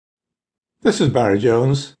This is Barry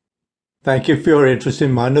Jones. Thank you for your interest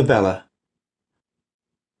in my novella.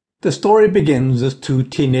 The story begins as two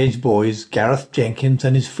teenage boys, Gareth Jenkins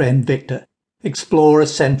and his friend Victor, explore a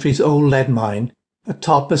centuries-old lead mine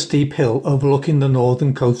atop a steep hill overlooking the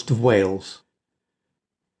northern coast of Wales.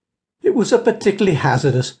 It was a particularly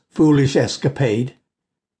hazardous, foolish escapade,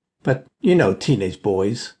 but you know teenage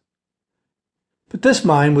boys. But this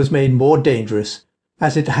mine was made more dangerous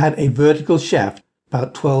as it had a vertical shaft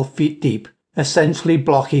about 12 feet deep, essentially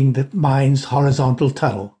blocking the mine's horizontal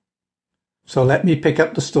tunnel. So let me pick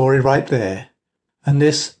up the story right there. And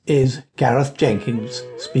this is Gareth Jenkins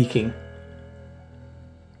speaking.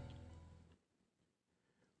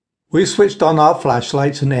 We switched on our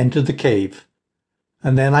flashlights and entered the cave.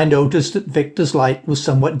 And then I noticed that Victor's light was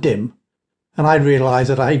somewhat dim, and I realized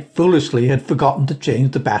that I foolishly had forgotten to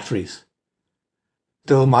change the batteries.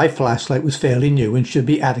 Still, my flashlight was fairly new and should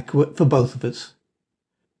be adequate for both of us.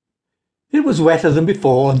 It was wetter than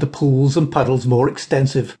before and the pools and puddles more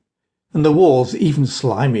extensive, and the walls even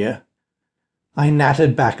slimier. I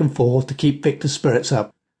nattered back and forth to keep Victor's spirits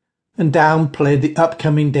up, and downplayed the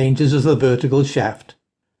upcoming dangers of the vertical shaft.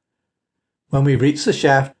 When we reached the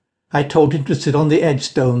shaft, I told him to sit on the edge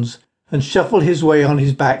stones and shuffle his way on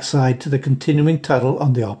his backside to the continuing tunnel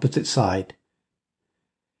on the opposite side.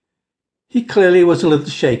 He clearly was a little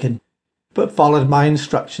shaken, but followed my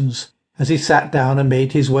instructions as he sat down and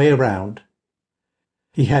made his way around.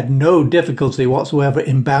 He had no difficulty whatsoever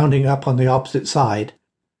in bounding up on the opposite side.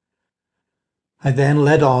 I then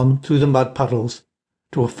led on through the mud puddles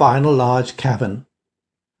to a final large cavern.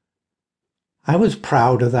 I was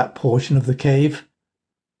proud of that portion of the cave,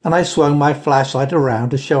 and I swung my flashlight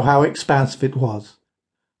around to show how expansive it was,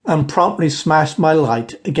 and promptly smashed my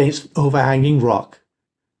light against overhanging rock.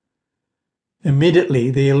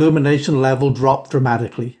 Immediately the illumination level dropped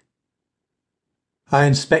dramatically. I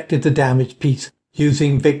inspected the damaged piece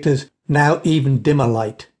using Victor's now even dimmer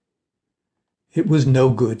light. It was no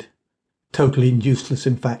good. Totally useless,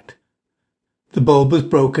 in fact. The bulb was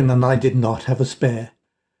broken and I did not have a spare.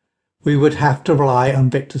 We would have to rely on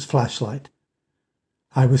Victor's flashlight.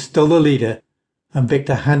 I was still the leader, and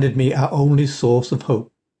Victor handed me our only source of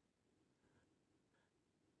hope.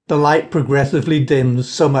 The light progressively dimmed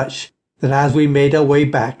so much that as we made our way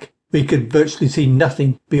back, we could virtually see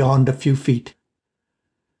nothing beyond a few feet.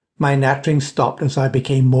 My nattering stopped as I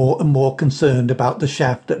became more and more concerned about the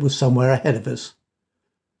shaft that was somewhere ahead of us.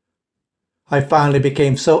 I finally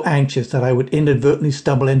became so anxious that I would inadvertently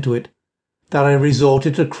stumble into it, that I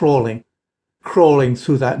resorted to crawling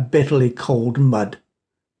through that bitterly cold mud.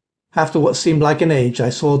 After what seemed like an age,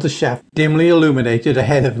 I saw the shaft dimly illuminated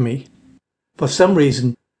ahead of me. For some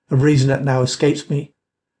reason, a reason that now escapes me,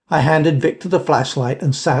 I handed Victor the flashlight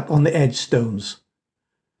and sat on the edge stones.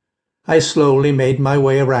 I slowly made my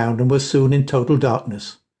way around and was soon in total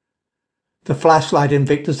darkness. The flashlight in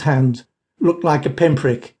Victor's hand looked like a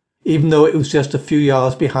pinprick, even though it was just a few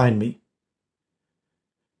yards behind me.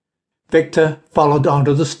 Victor followed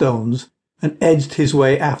onto the stones and edged his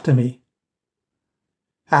way after me.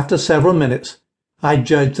 After several minutes, I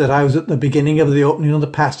judged that I was at the beginning of the opening of the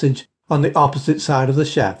passage on the opposite side of the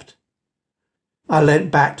shaft. I leant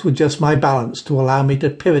back to adjust my balance to allow me to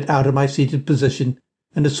pivot out of my seated position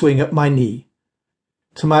and to swing up my knee.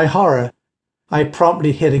 To my horror, I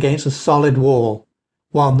promptly hit against a solid wall,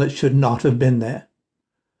 one that should not have been there.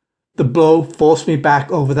 The blow forced me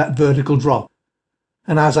back over that vertical drop,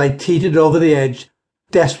 and as I teetered over the edge,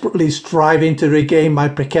 desperately striving to regain my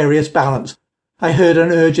precarious balance, I heard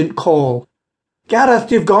an urgent call.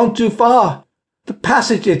 "Gareth, you've gone too far! The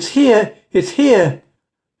passage, it's here! It's here!"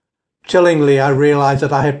 Chillingly, I realized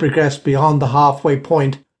that I had progressed beyond the halfway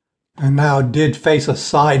point and now did face a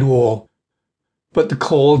side wall. But the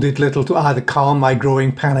call did little to either calm my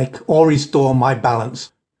growing panic or restore my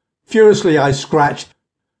balance. Furiously, I scratched,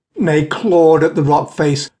 nay, clawed at the rock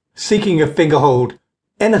face, seeking a fingerhold.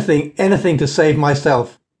 Anything to save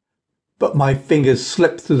myself. But my fingers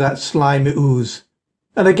slipped through that slimy ooze.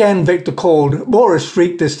 And again Victor called, more a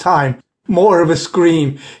shriek this time, more of a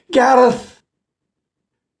scream. "Gareth!"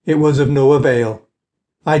 It was of no avail.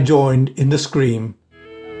 I joined in the scream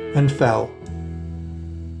and fell.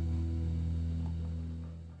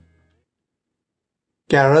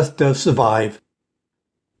 Gareth does survive,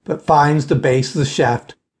 but finds the base of the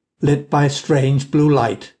shaft lit by a strange blue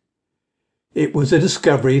light. It was a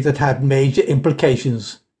discovery that had major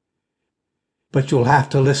implications, but you'll have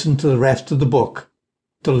to listen to the rest of the book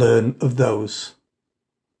to learn of those.